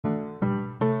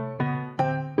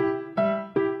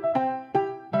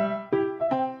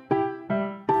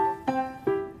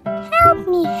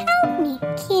help me,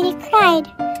 Kitty cried.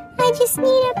 I just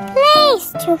need a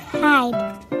place to hide.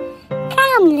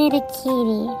 Come, little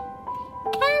kitty,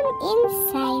 come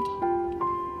inside.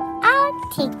 I'll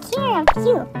take care of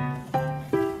you.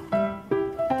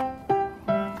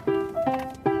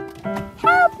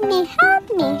 Help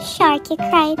me, Sharky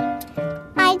cried.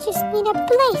 I just need a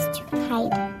place to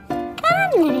hide.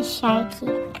 Come, little Sharky,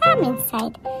 come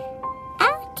inside.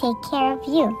 I'll take care of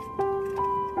you.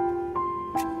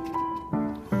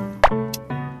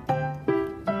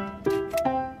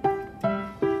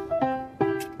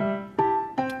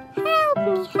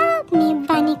 Help me,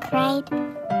 Bunny cried.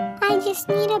 I just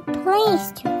need a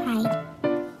place to hide.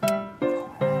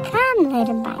 Come,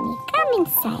 little bunny, come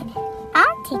inside.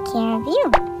 I'll take care of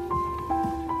you.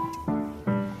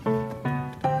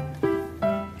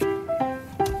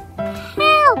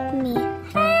 Help me,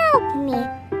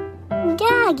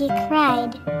 Doggy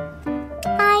cried.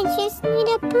 I just need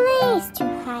a place to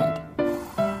hide.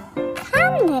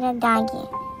 Come, little doggy,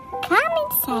 come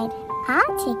inside.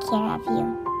 I'll take care of you.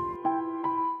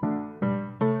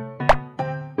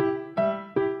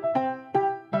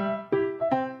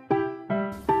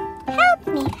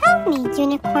 Help me,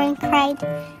 Unicorn cried.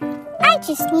 I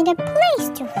just need a place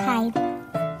to hide.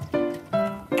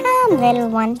 Come, little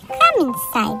one, come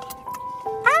inside.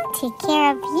 I'll take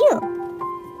care of you.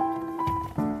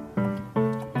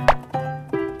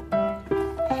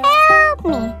 Help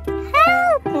me.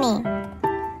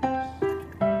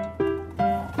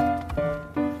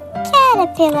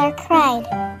 Caterpillar cried.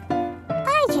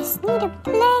 I just need a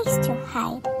place to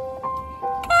hide.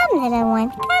 Come, little one,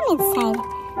 come inside.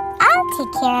 I'll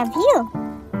take care of you.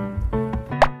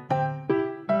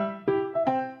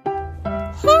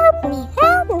 Help me,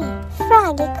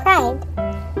 Froggy cried.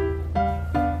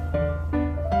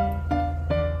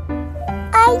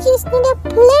 I just need a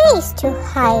place to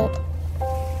hide.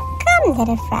 Come,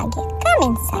 little Froggy, come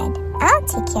inside. I'll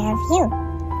take care of you.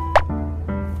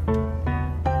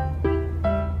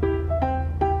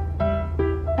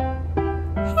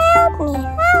 Help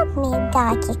me,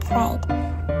 Ducky cried.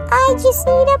 I just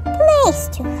need a place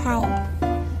to hide.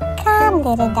 Come,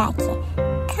 little ducky,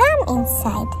 come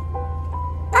inside.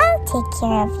 I'll take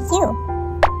care of you.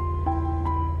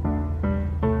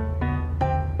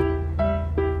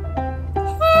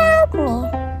 Help me.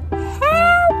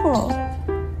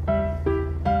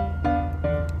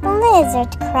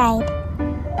 Lizard cried.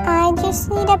 I just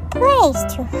need a place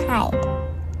to hide.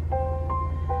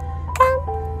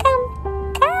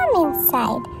 Come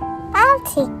inside. I'll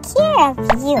take care of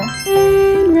you.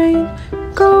 Rain,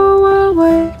 go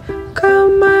away,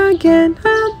 come again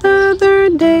another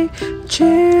day.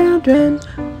 Children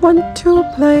want to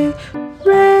play.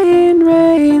 Rain,